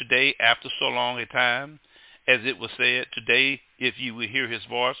David today after so long a time, as it was said, today if you will hear his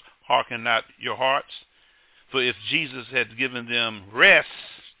voice, hearken not your hearts. For if Jesus had given them rest,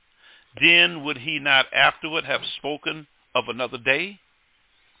 then would he not afterward have spoken of another day?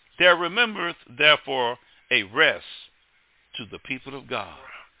 There remembereth therefore a rest to the people of God.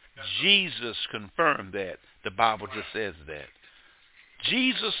 Jesus confirmed that. The Bible just says that.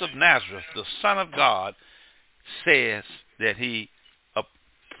 Jesus of Nazareth, the Son of God, says that he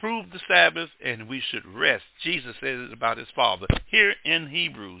approved the Sabbath and we should rest. Jesus says it about his Father. Here in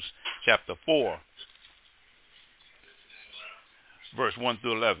Hebrews chapter 4, verse 1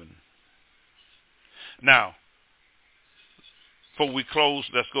 through 11. Now, before we close,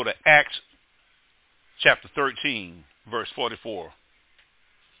 let's go to Acts chapter 13, verse 44.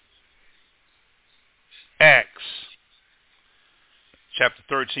 Acts chapter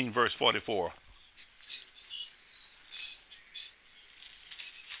 13, verse 44.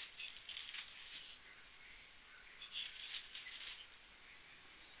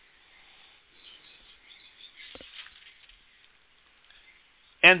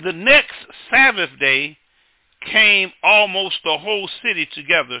 And the next Sabbath day came almost the whole city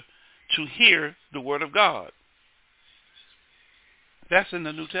together to hear the word of God. That's in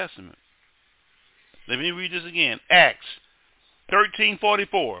the New Testament. Let me read this again. Acts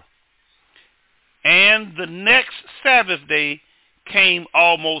 13:44. And the next Sabbath day came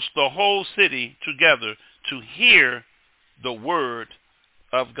almost the whole city together to hear the word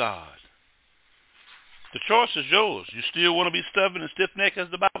of God. The choice is yours. You still want to be stubborn and stiff-necked, as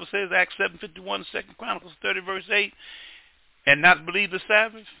the Bible says, Acts 7:51, 2 Chronicles 30, verse 8, and not believe the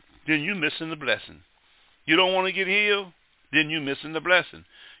Sabbath? Then you're missing the blessing. You don't want to get healed? Then you're missing the blessing.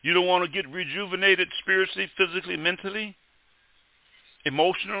 You don't want to get rejuvenated spiritually, physically, mentally,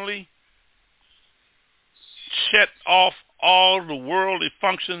 emotionally? Shut off all the worldly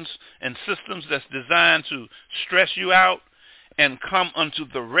functions and systems that's designed to stress you out and come unto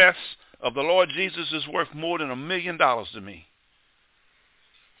the rest of the Lord Jesus is worth more than $1 million to me.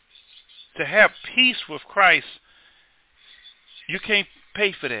 To have peace with Christ, you can't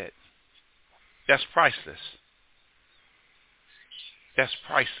pay for that. That's priceless. That's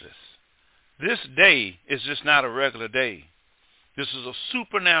priceless. This day is just not a regular day. This is a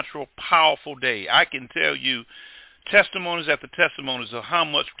supernatural, powerful day. I can tell you testimonies after testimonies of how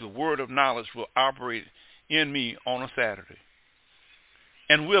much the word of knowledge will operate in me on a Saturday.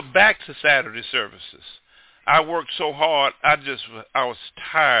 And we're back to Saturday services. I worked so hard, I was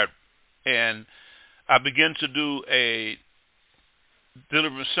tired, and I began to do a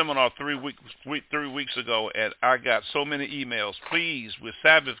deliverance seminar 3 weeks ago, and I got so many emails. Please, we're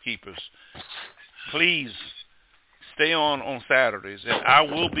Sabbath keepers. Please stay on Saturdays. And I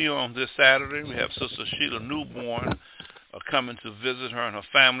will be on this Saturday. We have Sister Sheila Newborn coming to visit her and her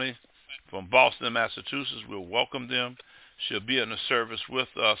family from Boston, Massachusetts. We'll welcome them. She'll be in the service with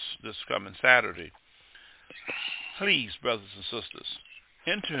us this coming Saturday. Please, brothers and sisters,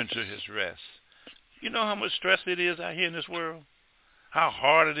 enter into his rest. You know how much stress it is out here in this world? How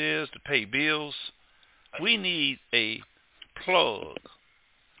hard it is to pay bills? We need a plug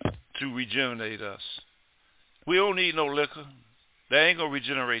to regenerate us. We don't need no liquor. That ain't going to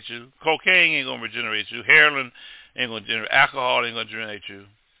regenerate you. Cocaine ain't going to regenerate you. Heroin ain't going to generate. Alcohol ain't going to regenerate you.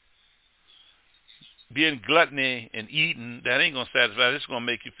 Being gluttony and eating, that ain't going to satisfy. It's going to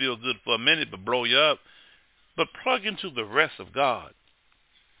make you feel good for a minute but blow you up. But plug into the rest of God.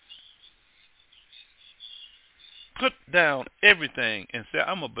 Put down everything and say,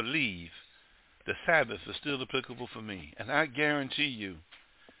 I'm going to believe the Sabbath is still applicable for me. And I guarantee you,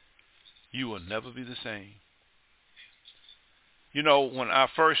 you will never be the same. You know, when I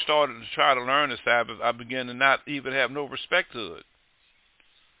first started to try to learn the Sabbath, I began to not even have no respect to it.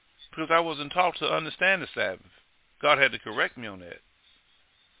 Because I wasn't taught to understand the Sabbath. God had to correct me on that.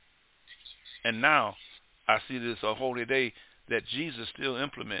 And now, I see this a holy day that Jesus still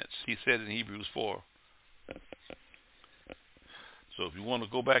implements. He said in Hebrews 4. So if you want to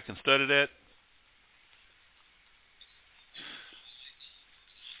go back and study that,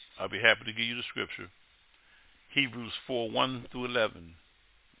 I'll be happy to give you the scripture. Hebrews 4, 1 through 11.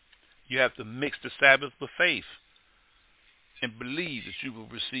 You have to mix the Sabbath with faith and believe that you will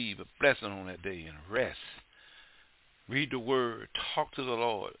receive a blessing on that day and rest. Read the word. Talk to the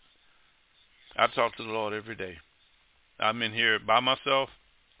Lord. I talk to the Lord every day. I'm in here by myself.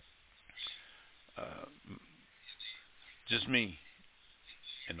 Just me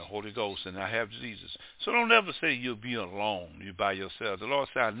and the Holy Ghost, and I have Jesus. So don't ever say you'll be alone. You're by yourself. The Lord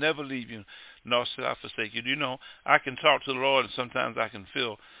said, I'll never leave you, nor shall I forsake you. You know, I can talk to the Lord, and sometimes I can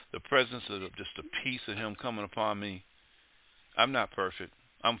feel the presence of just the peace of him coming upon me. I'm not perfect.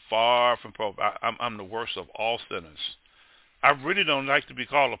 I'm far from perfect. I'm the worst of all sinners. I really don't like to be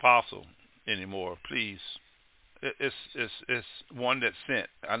called apostle anymore. Please. It's one that's sent.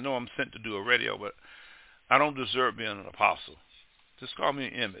 I know I'm sent to do a radio, but I don't deserve being an apostle. Just call me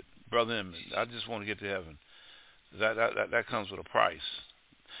Emmitt, Brother Emmitt. I just want to get to heaven. That comes with a price.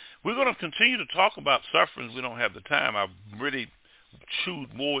 We're going to continue to talk about sufferings. We don't have the time. I've really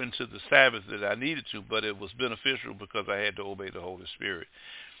chewed more into the Sabbath than I needed to, but it was beneficial because I had to obey the Holy Spirit.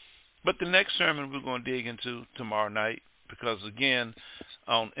 But the next sermon we're going to dig into tomorrow night, because again,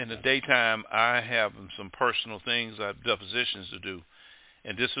 in the daytime, I have some personal things, I have depositions to do.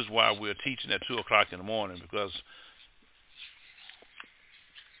 And this is why we're teaching at 2 o'clock in the morning, because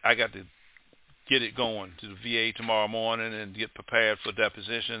I got to get it going to the VA tomorrow morning and get prepared for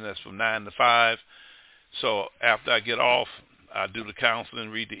deposition. That's from 9 to 5. So after I get off, I do the counseling,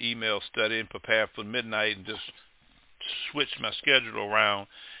 read the email, study, and prepare for midnight, and just switch my schedule around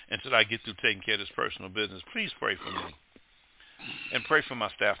until I get through taking care of this personal business. Please pray for me. And pray for my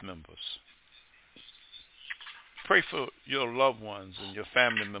staff members. Pray for your loved ones and your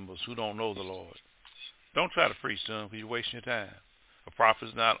family members who don't know the Lord. Don't try to preach to them because you're wasting your time. A prophet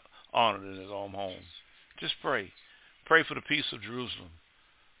is not honored in his own home. Just pray. Pray for the peace of Jerusalem.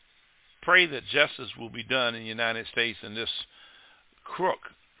 Pray that justice will be done in the United States and this crook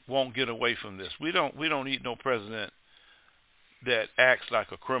won't get away from this. We don't need no president that acts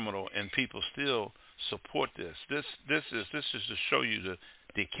like a criminal and people still support this. This is to show you the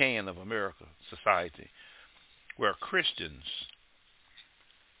decaying of America society, where Christians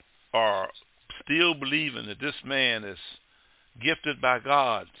are still believing that this man is gifted by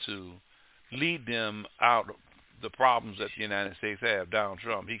God to lead them out of the problems that the United States have. Donald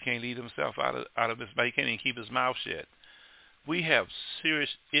Trump, he can't lead himself out of his, he can't even keep his mouth shut. We have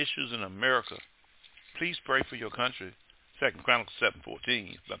serious issues in America. Please pray for your country. 2 Chronicles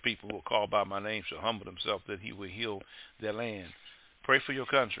 7:14, the people who are called by my name shall humble themselves, that he will heal their land. Pray for your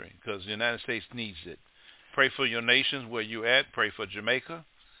country, because the United States needs it. Pray for your nations where you're at. Pray for Jamaica.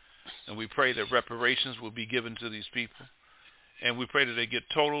 And we pray that reparations will be given to these people. And we pray that they get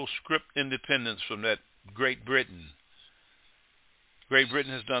total script independence from that Great Britain. Great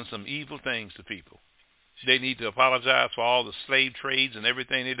Britain has done some evil things to people. They need to apologize for all the slave trades and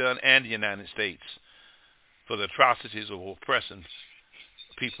everything they've done, and the United States, for the atrocities of oppressing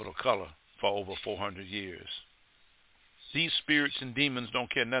people of color for over 400 years. These spirits and demons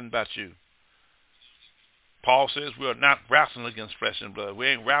don't care nothing about you. Paul says we're not wrestling against flesh and blood. We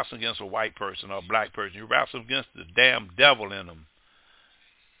ain't wrestling against a white person or a black person. You're wrestling against the damn devil in them.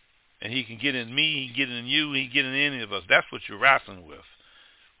 And he can get in me, he can get in you, he can get in any of us. That's what you're wrestling with.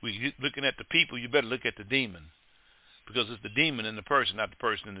 We're looking at the people, you better look at the demon. Because it's the demon in the person, not the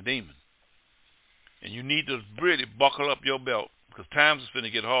person in the demon. And you need to really buckle up your belt, because times is going to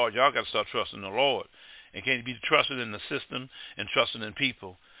get hard. Y'all got to start trusting the Lord. And can't be trusted in the system and trusting in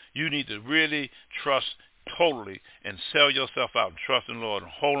people. You need to really trust totally and sell yourself out and trust in the Lord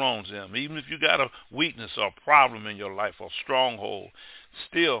and hold on to him. Even if you got a weakness or a problem in your life or a stronghold,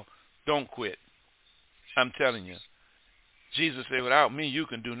 still don't quit. I'm telling you. Jesus said, without me, you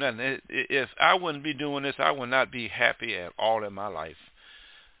can do nothing. If I wouldn't be doing this, I would not be happy at all in my life.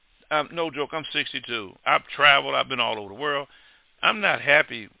 No joke, I'm 62. I've traveled. I've been all over the world. I'm not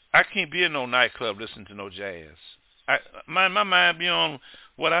happy. I can't be in no nightclub listening to no jazz. My mind be on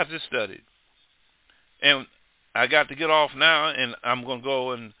what I just studied. And I got to get off now, and I'm going to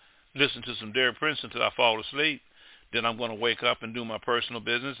go and listen to some Derek Prince until I fall asleep. Then I'm going to wake up and do my personal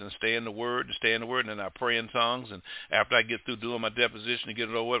business and stay in the Word, and then I pray in tongues. And after I get through doing my deposition and get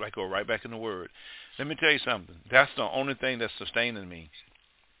it over with, I go right back in the Word. Let me tell you something. That's the only thing that's sustaining me.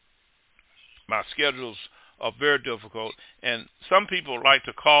 My schedules are very difficult, and some people like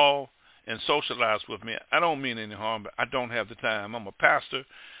to call and socialize with me. I don't mean any harm, but I don't have the time. I'm a pastor.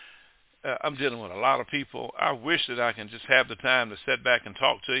 I'm dealing with a lot of people. I wish that I can just have the time to sit back and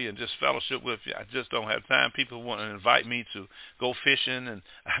talk to you and just fellowship with you. I just don't have time. People want to invite me to go fishing, and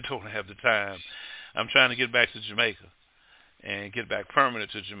I don't have the time. I'm trying to get back to Jamaica and get back permanent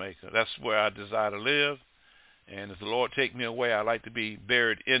to Jamaica. That's where I desire to live. And if the Lord take me away, I'd like to be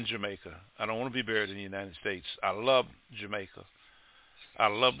buried in Jamaica. I don't want to be buried in the United States. I love Jamaica. I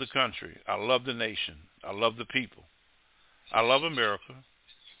love the country. I love the nation. I love the people. I love America.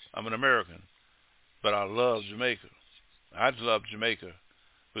 I'm an American, but I love Jamaica. I love Jamaica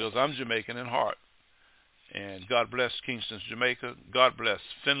because I'm Jamaican in heart. And God bless Kingston's Jamaica. God bless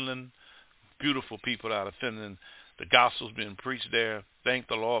Finland. Beautiful people out of Finland. The gospel's being preached there. Thank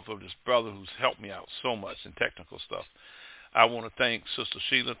the Lord for this brother who's helped me out so much in technical stuff. I want to thank Sister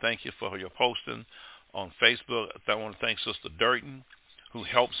Sheila. Thank you for your posting on Facebook. I want to thank Sister Durton, who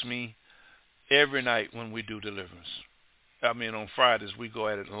helps me every night when we do deliverance. I mean, on Fridays, we go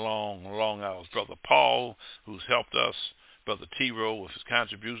at it long, long hours. Brother Paul, who's helped us. Brother T-Row with his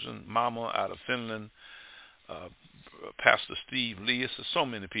contribution. Mama out of Finland. Pastor Steve Leas. There's so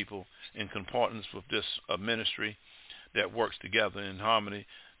many people in concordance with this ministry that works together in harmony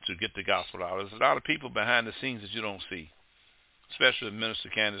to get the gospel out. There's a lot of people behind the scenes that you don't see, especially Minister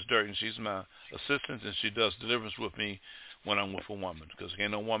Candace Durkin. She's my assistant, and she does deliverance with me when I'm with a woman, because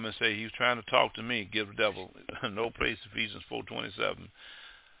ain't no woman say he's trying to talk to me, give the devil no place. Ephesians 4:27.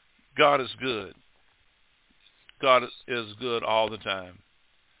 God is good. God is good all the time.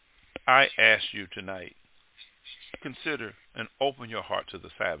 I ask you tonight, consider and open your heart to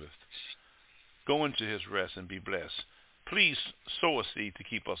the Sabbath. Go into his rest and be blessed. Please sow a seed to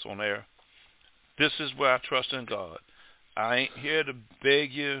keep us on air. This is where I trust in God. I ain't here to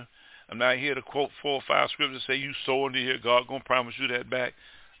beg you. I'm not here to quote 4 or 5 scriptures, say you sow into here, God going to promise you that back.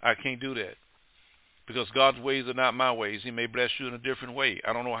 I can't do that because God's ways are not my ways. He may bless you in a different way.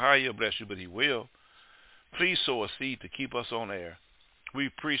 I don't know how he'll bless you, but he will. Please sow a seed to keep us on air. We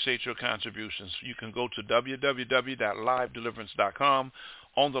appreciate your contributions. You can go to www.livedeliverance.com.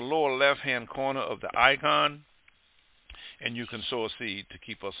 On the lower left-hand corner of the icon, and you can sow a seed to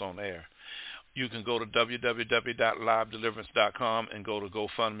keep us on air. You can go to www.livedeliverance.com and go to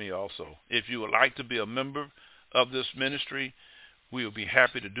GoFundMe also. If you would like to be a member of this ministry, we will be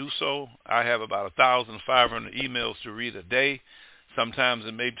happy to do so. I have about 1,500 emails to read a day. Sometimes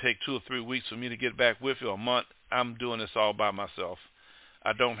it may take 2 or 3 weeks for me to get back with you, a month. I'm doing this all by myself.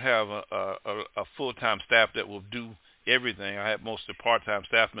 I don't have a full-time staff that will do everything. I have mostly part-time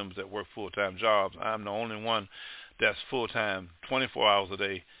staff members that work full-time jobs. I'm the only one that's full-time, 24 hours a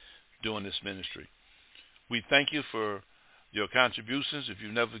day, doing this ministry. We thank you for your contributions. If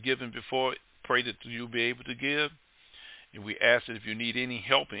you've never given before, pray that you'll be able to give. And we ask that if you need any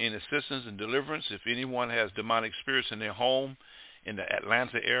help and any assistance and deliverance, if anyone has demonic spirits in their home, in the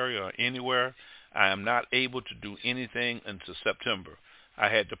Atlanta area or anywhere, I am not able to do anything until September. I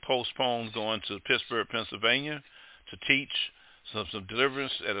had to postpone going to Pittsburgh, Pennsylvania to teach some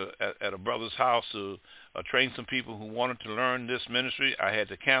deliverance at a brother's house to train some people who wanted to learn this ministry. I had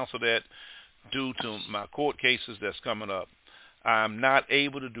to cancel that due to my court cases that's coming up. I'm not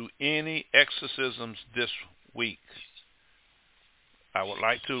able to do any exorcisms this week. I would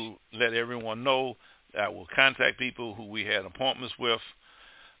like to let everyone know that I will contact people who we had appointments with.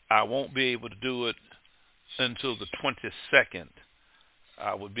 I won't be able to do it until the 22nd.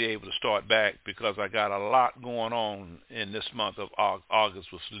 I would be able to start back because I got a lot going on in this month of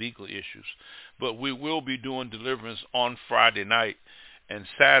August with legal issues. But we will be doing deliverance on Friday night, and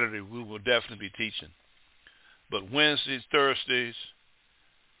Saturday we will definitely be teaching. But Wednesdays, Thursdays,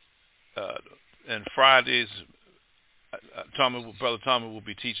 and Fridays, Brother Tommy will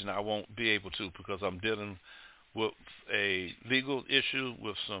be teaching. I won't be able to because I'm dealing with a legal issue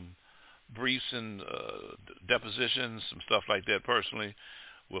with some briefs and depositions, some stuff like that personally,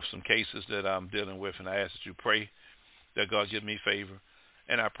 with some cases that I'm dealing with, and I ask that you pray that God give me favor.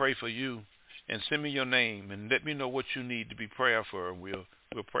 And I pray for you, and send me your name, and let me know what you need to be prayed for, and we'll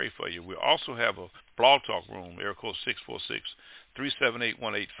pray for you. We also have a blog talk room, area code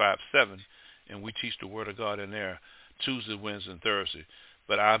 646-378-1857, and we teach the Word of God in there Tuesday, Wednesday, and Thursday.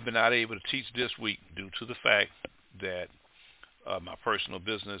 But I've been not able to teach this week due to the fact that my personal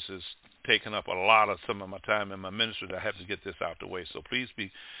business is taking up a lot of some of my time in my ministry. I have to get this out the way. So please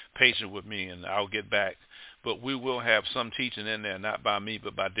be patient with me, and I'll get back. But we will have some teaching in there, not by me,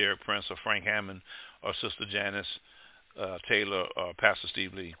 but by Derek Prince or Frank Hammond or Sister Janice Taylor or Pastor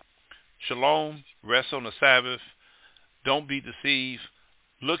Steve Lee. Shalom. Rest on the Sabbath. Don't be deceived.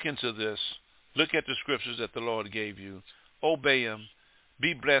 Look into this. Look at the scriptures that the Lord gave you. Obey them.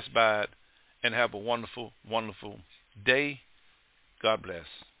 Be blessed by it. And have a wonderful, wonderful day. God bless.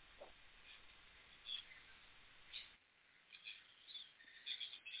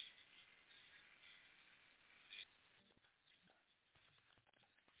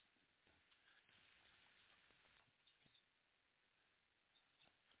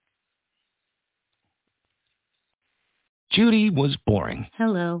 Judy was boring.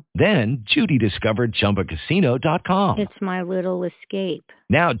 Hello. Then Judy discovered ChumbaCasino.com. It's my little escape.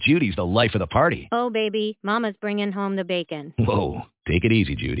 Now Judy's the life of the party. Oh, baby, mama's bringing home the bacon. Whoa, take it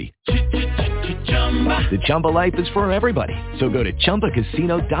easy, Judy. The Chumba life is for everybody. So go to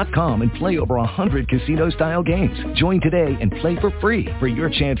ChumbaCasino.com and play over 100 casino-style games. Join today and play for free for your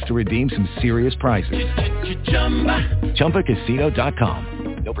chance to redeem some serious prizes. ChumbaCasino.com.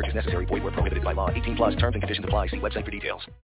 No purchase necessary. Void where prohibited by law. 18 plus terms and conditions apply. See website for details.